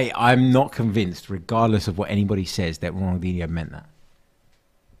fluke? I'm not convinced, regardless of what anybody says, that Ronaldinho meant that.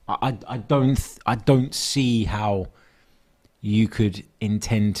 I don't see how you could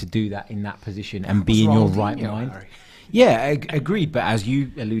intend to do that in that position and be in your right mind. Harry. Yeah, agreed. But as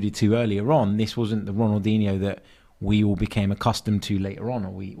you alluded to earlier on, this wasn't the Ronaldinho that we all became accustomed to later on,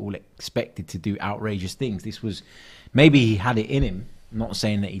 or we all expected to do outrageous things. This was, maybe he had it in him. I'm not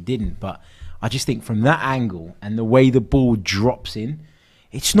saying that he didn't, but I just think from that angle and the way the ball drops in,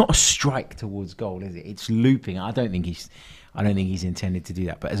 it's not a strike towards goal, is it? It's looping. I don't think he's intended to do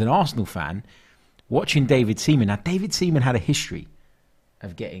that. But as an Arsenal fan, watching David Seaman, now David Seaman had a history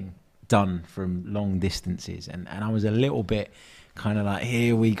of getting done from long distances, and I was a little bit kind of like,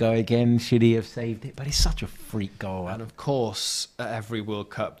 here we go again, should he have saved it? But it's such a freak goal. And of course, at every World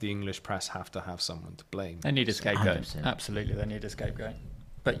Cup, the English press have to have someone to blame. They need a scapegoat. 100%. Absolutely, they need a scapegoat.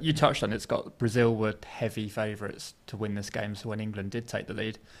 But you touched on it, Scott. Brazil were heavy favourites to win this game, so when England did take the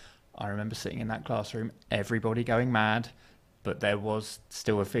lead, I remember sitting in that classroom, everybody going mad, but there was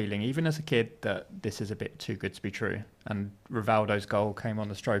still a feeling, even as a kid, that this is a bit too good to be true. And Rivaldo's goal came on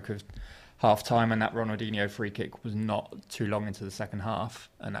the stroke of half-time, and that Ronaldinho free kick was not too long into the second half,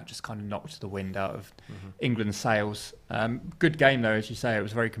 and that just kind of knocked the wind out of England's sails. Good game, though, as you say. It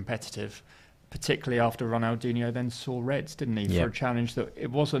was very competitive, particularly after Ronaldinho then saw reds, didn't he, for a challenge that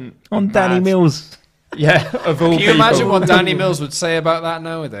it wasn't... On Danny Mills. Yeah, of all Can you people. imagine what Danny Mills would say about that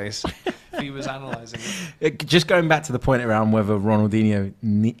nowadays if he was analysing it? Just going back to the point around whether Ronaldinho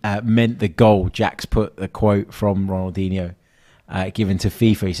meant the goal, Jack's put a quote from Ronaldinho given to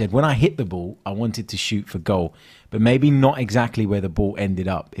FIFA. He said, when I hit the ball, I wanted to shoot for goal, but maybe not exactly where the ball ended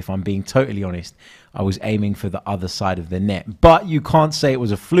up. If I'm being totally honest, I was aiming for the other side of the net. But you can't say it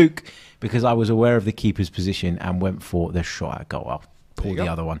was a fluke because I was aware of the keeper's position and went for the shot at goal. I'll pull the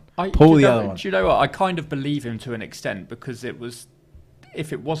other one. Do you know what? I kind of believe him to an extent, because it was,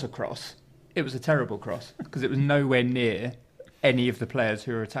 if it was a cross, it was a terrible cross because it was nowhere near any of the players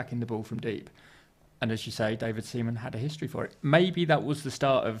who were attacking the ball from deep. And as you say, David Seaman had a history for it. Maybe that was the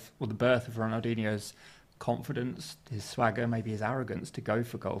start of, or the birth of Ronaldinho's confidence, his swagger, maybe his arrogance to go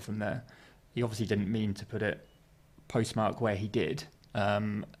for goal from there. He obviously didn't mean to put it postmark where he did,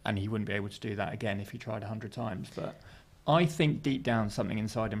 and he wouldn't be able to do that again if he tried 100 times. But I think deep down something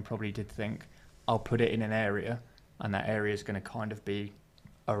inside him probably did think, I'll put it in an area, and that area is going to kind of be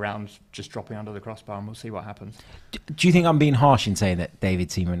around just dropping under the crossbar, and we'll see what happens. Do you think I'm being harsh in saying that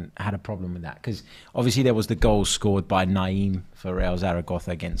David Seaman had a problem with that? Because obviously there was the goal scored by Naim for Real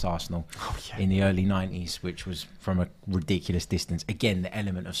Zaragoza against Arsenal in the early 90s, which was from a ridiculous distance. Again, the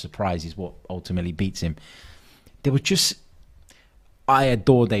element of surprise is what ultimately beats him. There was just... I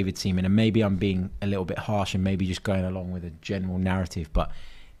adore David Seaman, and maybe I'm being a little bit harsh and maybe just going along with a general narrative, but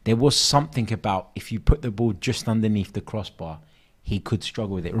there was something about if you put the ball just underneath the crossbar, he could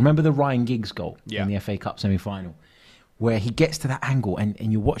struggle with it. Remember the Ryan Giggs goal in the FA Cup semi-final, where he gets to that angle and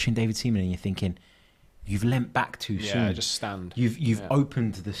you're watching David Seaman and you're thinking, you've leant back too soon. Yeah, just stand. You've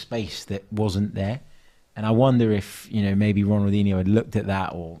opened the space that wasn't there. And I wonder if, maybe Ronaldinho had looked at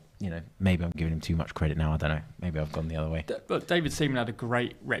that, or maybe I'm giving him too much credit now. I don't know. Maybe I've gone the other way. But David Seaman had a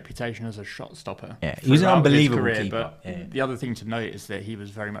great reputation as a shot stopper. Yeah, he was an unbelievable career, keeper. But the other thing to note is that he was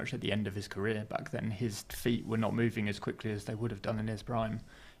very much at the end of his career back then. His feet were not moving as quickly as they would have done in his prime.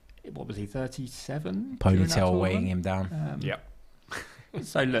 What was he, 37? Ponytail weighing him down. Yep.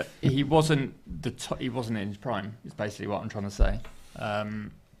 So look, he wasn't he wasn't in his prime. Is basically what I'm trying to say.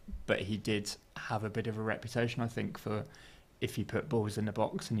 But he did have a bit of a reputation, I think, for if you put balls in the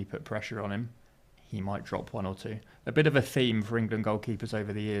box and you put pressure on him, he might drop one or two. A bit of a theme for England goalkeepers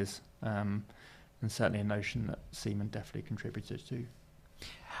over the years, and certainly a notion that Seaman definitely contributed to.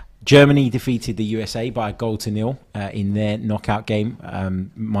 Germany defeated the USA by a 1-0 in their knockout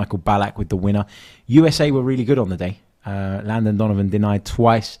game. Michael Ballack with the winner. USA were really good on the day. Landon Donovan denied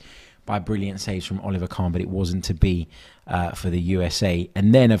twice by brilliant saves from Oliver Kahn, but it wasn't to be for the USA.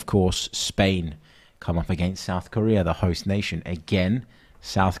 And then, of course, Spain come up against South Korea, the host nation. Again,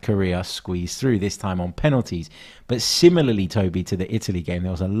 South Korea squeezed through, this time on penalties. But similarly, Toby, to the Italy game,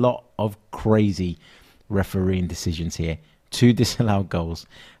 there was a lot of crazy refereeing decisions here. 2 disallowed goals.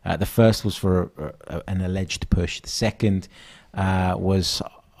 The first was for an alleged push. The second was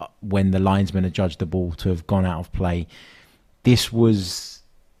when the linesman adjudged the ball to have gone out of play. This was,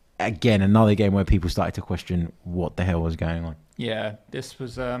 again, another game where people started to question what the hell was going on. Yeah, this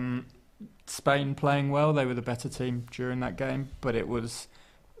was Spain playing well. They were the better team during that game, but it was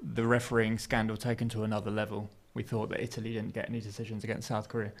the refereeing scandal taken to another level. We thought that Italy didn't get any decisions against South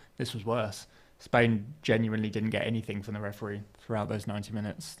Korea. This was worse. Spain genuinely didn't get anything from the referee throughout those 90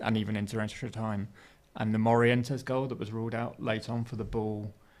 minutes and even into extra time. And the Morientes goal that was ruled out late on for the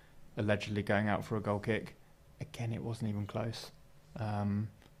ball allegedly going out for a goal kick, again, it wasn't even close.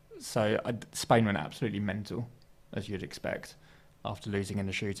 Spain went absolutely mental, as you'd expect, after losing in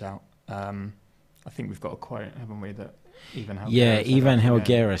the shootout. I think we've got a quote, haven't we, that Ivan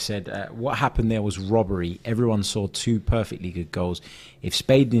Helguera said, what happened there was robbery. Everyone saw 2 perfectly good goals. If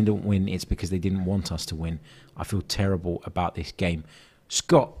Spain didn't win, it's because they didn't want us to win. I feel terrible about this game.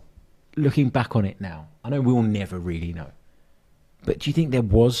 Scott, looking back on it now, I know we'll never really know. But do you think there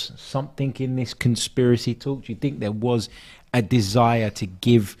was something in this conspiracy talk? Do you think there was a desire to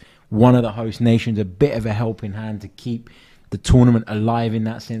give one of the host nations a bit of a helping hand to keep the tournament alive in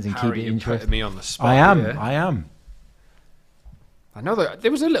that sense and Harry, keep it interesting? Putting me on the spot. I am. I know that there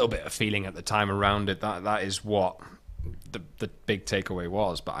was a little bit of feeling at the time around it that is what the big takeaway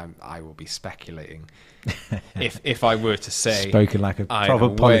was, but I will be speculating. if I were to say, spoken like a proper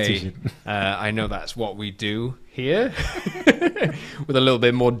politician, I know that's what we do here, with a little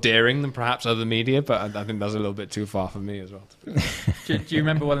bit more daring than perhaps other media, but I think that's a little bit too far for me as well. Do you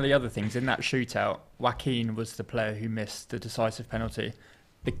remember one of the other things in that shootout? Joaquin was the player who missed the decisive penalty.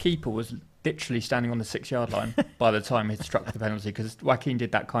 The keeper was literally standing on the 6-yard line by the time he'd struck the penalty, because Joaquin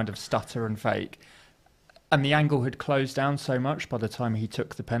did that kind of stutter and fake. And the angle had closed down so much by the time he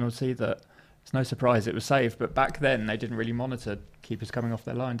took the penalty that it's no surprise it was saved. But back then, they didn't really monitor keepers coming off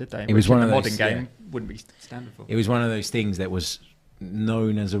their line, did they? It was one of those, modern game wouldn't be standard for. It was one of those things that was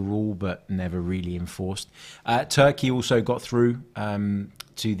known as a rule but never really enforced. Turkey also got through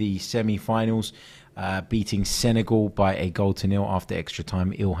to the semi-finals, beating Senegal by a 0-0 after extra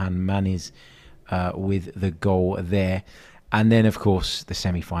time. Ilhan Maniz with the goal there. And then, of course, the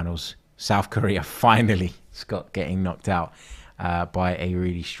semi-finals. South Korea finally, Scott, getting knocked out by a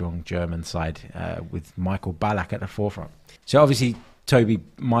really strong German side with Michael Ballack at the forefront. So obviously, Toby,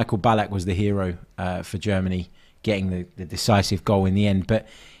 Michael Ballack was the hero for Germany, getting the decisive goal in the end. But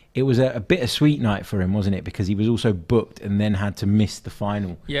it was a bittersweet night for him, wasn't it? Because he was also booked and then had to miss the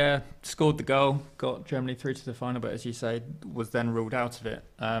final. Yeah, scored the goal, got Germany through to the final, but as you say, was then ruled out of it.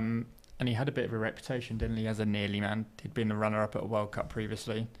 And he had a bit of a reputation, didn't he, as a nearly man. He'd been the runner-up at a World Cup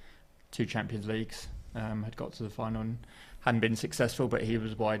previously, 2 Champions Leagues, had got to the final and hadn't been successful, but he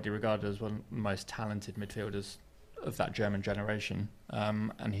was widely regarded as one of the most talented midfielders of that German generation.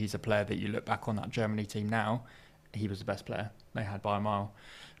 And he's a player that you look back on that Germany team now, he was the best player they had by a mile.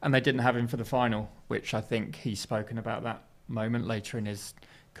 And they didn't have him for the final, which I think he's spoken about that moment later in his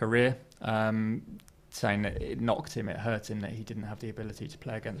career, saying that it knocked him, it hurt him that he didn't have the ability to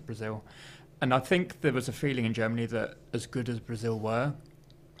play against Brazil. And I think there was a feeling in Germany that as good as Brazil were,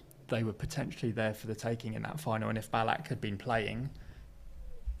 they were potentially there for the taking in that final. And if Ballack had been playing,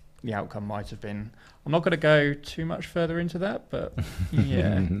 the outcome might have been... I'm not going to go too much further into that, but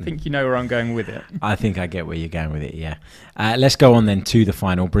yeah, I think you know where I'm going with it. I think I get where you're going with it, yeah. Let's go on then to the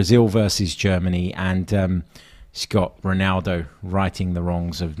final. Brazil versus Germany, and Scott, Ronaldo righting the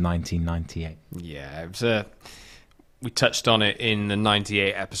wrongs of 1998. Yeah, it was we touched on it in the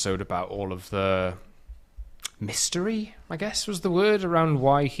 98 episode about all of the mystery, I guess was the word, around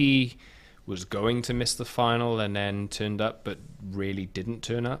why he was going to miss the final and then turned up but really didn't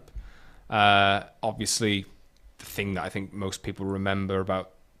turn up. Obviously, the thing that I think most people remember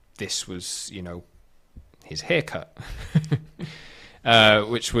about this was, his haircut,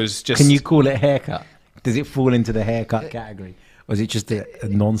 which was just... Can you call it haircut? Does it fall into the haircut category? Or is it just a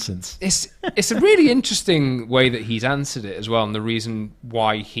nonsense? It's a really interesting way that he's answered it as well, and the reason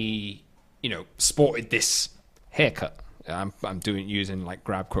why he, sported this haircut. I'm using like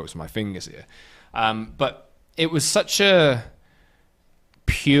grab quotes with my fingers here, but it was such a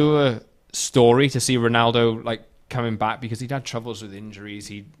pure story to see Ronaldo like coming back, because he'd had troubles with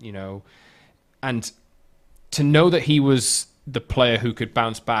injuries. And to know that he was the player who could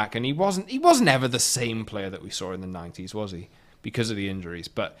bounce back, and he wasn't ever the same player that we saw in the 90s, was he? Because of the injuries.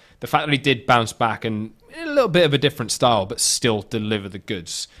 But the fact that he did bounce back and a little bit of a different style, but still deliver the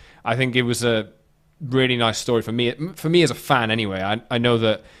goods, I think it was a really nice story for me as a fan anyway. I know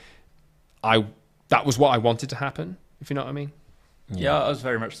that that was what I wanted to happen, if you know what I mean. Yeah, I was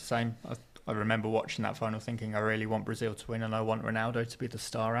very much the same. I remember watching that final thinking, I really want Brazil to win and I want Ronaldo to be the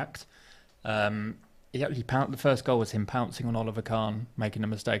star act. The first goal was him pouncing on Oliver Kahn, making a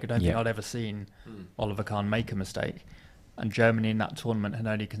mistake. I don't think I'd ever seen Oliver Kahn make a mistake. And Germany in that tournament had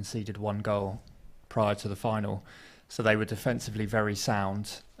only conceded one goal prior to the final. So they were defensively very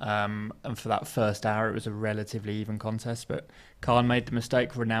sound. And for that first hour, it was a relatively even contest. But Kahn made the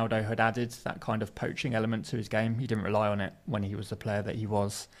mistake. Ronaldo had added that kind of poaching element to his game. He didn't rely on it when he was the player that he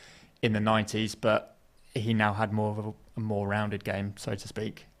was in the 90s. But he now had more of a more rounded game, so to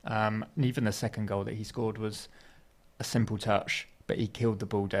speak. And even the second goal that he scored was a simple touch. But he killed the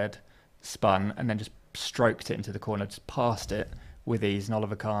ball dead, spun, and then just stroked it into the corner, just passed it with ease. And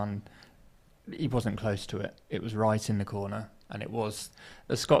Oliver Kahn, he wasn't close to it. It was right in the corner. And it was,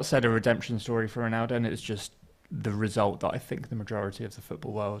 as Scott said, a redemption story for Ronaldo. And it's just the result that I think the majority of the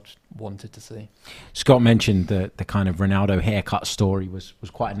football world wanted to see. Scott mentioned the kind of Ronaldo haircut story was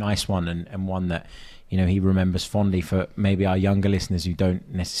quite a nice one, and one that he remembers fondly. For maybe our younger listeners who don't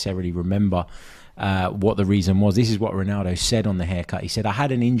necessarily remember what the reason was, this is what Ronaldo said on the haircut. He said, "I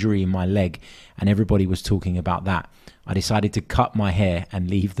had an injury in my leg and everybody was talking about that. I decided to cut my hair and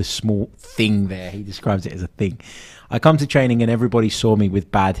leave the small thing there." He describes it as a thing. "I come to training and everybody saw me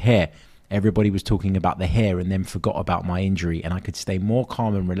with bad hair. Everybody was talking about the hair and then forgot about my injury, and I could stay more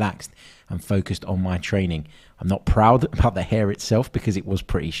calm and relaxed and focused on my training. I'm not proud about the hair itself because it was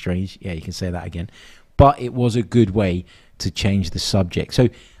pretty strange." Yeah, you can say that again. "But it was a good way to change the subject." So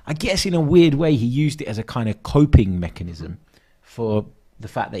I guess in a weird way, he used it as a kind of coping mechanism for the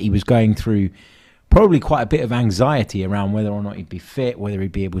fact that he was going through probably quite a bit of anxiety around whether or not he'd be fit, whether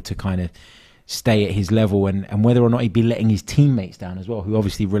he'd be able to kind of stay at his level, and whether or not he'd be letting his teammates down as well, who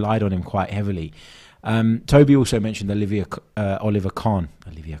obviously relied on him quite heavily. Toby also mentioned Oliver Kahn.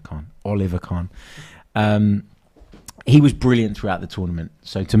 He was brilliant throughout the tournament.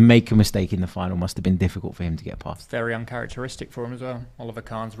 So to make a mistake in the final must have been difficult for him to get past. Very uncharacteristic for him as well. Oliver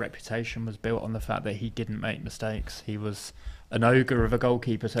Kahn's reputation was built on the fact that he didn't make mistakes. He was an ogre of a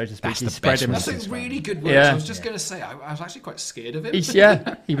goalkeeper, so to speak. That's a really good word. I was just going to say, I was actually quite scared of him.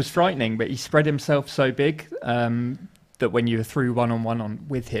 He was frightening, but he spread himself so big that when you were through one-on-one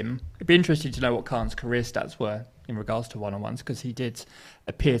with him, it'd be interesting to know what Kahn's career stats were in regards to one-on-ones, because he did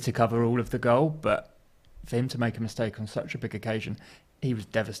appear to cover all of the goal, but for him to make a mistake on such a big occasion, he was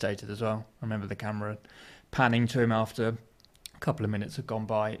devastated as well. I remember the camera panning to him after a couple of minutes had gone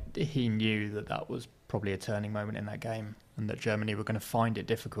by. He knew that was probably a turning moment in that game, and that Germany were going to find it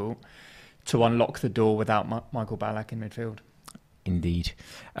difficult to unlock the door without Michael Ballack in midfield. Indeed.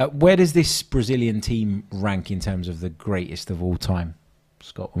 Where does this Brazilian team rank in terms of the greatest of all time,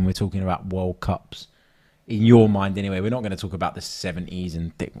 Scott, when we're talking about World Cups? In your mind, anyway, we're not going to talk about the 70s,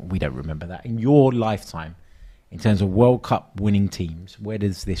 and we don't remember that. In your lifetime, in terms of World Cup winning teams, where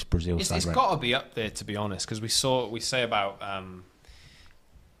does this Brazil side rank? It's got to be up there, to be honest, because we say about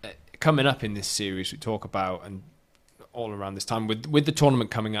coming up in this series, we talk about, and all around this time, with the tournament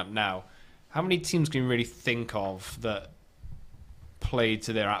coming up now, how many teams can you really think of that played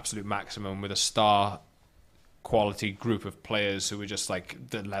to their absolute maximum with a star quality group of players who were just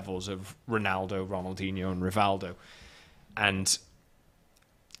like the levels of Ronaldo, Ronaldinho and Rivaldo, and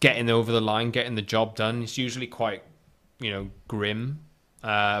getting over the line, getting the job done? It's usually quite, grim.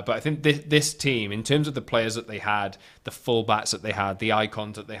 But I think this team, in terms of the players that they had, the fullbacks that they had, the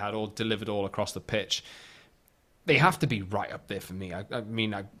icons that they had, all delivered all across the pitch, they have to be right up there for me. I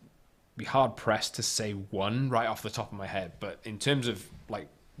mean, I'd be hard pressed to say one right off the top of my head, but in terms of like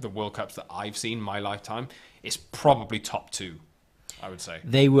the World Cups that I've seen in my lifetime, it's probably top two. I would say.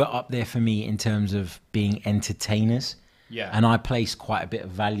 They were up there for me in terms of being entertainers. Yeah. And I place quite a bit of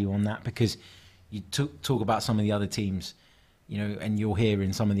value on that, because you talk about some of the other teams, you know, and you'll hear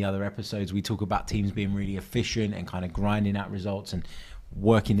in some of the other episodes, we talk about teams being really efficient and kind of grinding out results and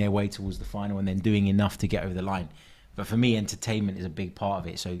working their way towards the final and then doing enough to get over the line. But for me, entertainment is a big part of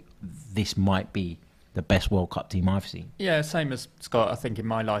it. So this might be the best World Cup team I've seen. Yeah, same as Scott. I think in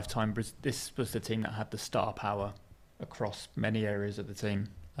my lifetime, this was the team that had the star power across many areas of the team.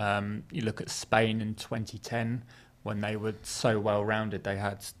 You look at Spain in 2010, when they were so well-rounded, they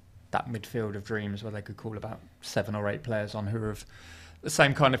had that midfield of dreams where they could call about 7 or 8 players on who were of the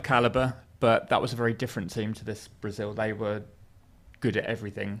same kind of calibre, but that was a very different team to this Brazil. They were good at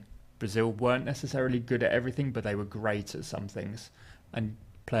everything. Brazil weren't necessarily good at everything, but they were great at some things. And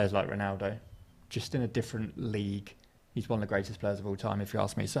players like Ronaldo, just in a different league. He's one of the greatest players of all time, if you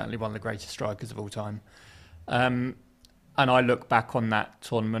ask me. Certainly one of the greatest strikers of all time. And I look back on that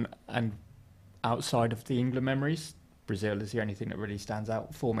tournament, and outside of the England memories, Brazil is the only thing that really stands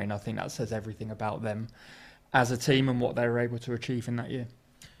out for me, and I think that says everything about them as a team and what they were able to achieve in that year.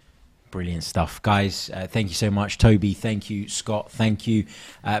 Brilliant stuff, guys. Thank you so much, Toby. Thank you, Scott. Thank you.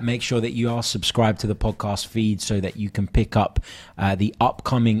 Make sure that you are subscribed to the podcast feed so that you can pick up the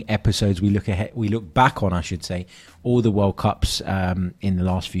upcoming episodes. We look back on, I should say, all the World Cups in the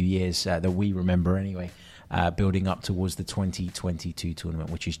last few years that we remember anyway, building up towards the 2022 tournament,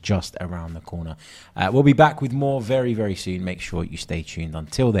 which is just around the corner. We'll be back with more very, very soon. Make sure you stay tuned.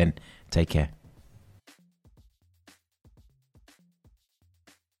 Until then, take care.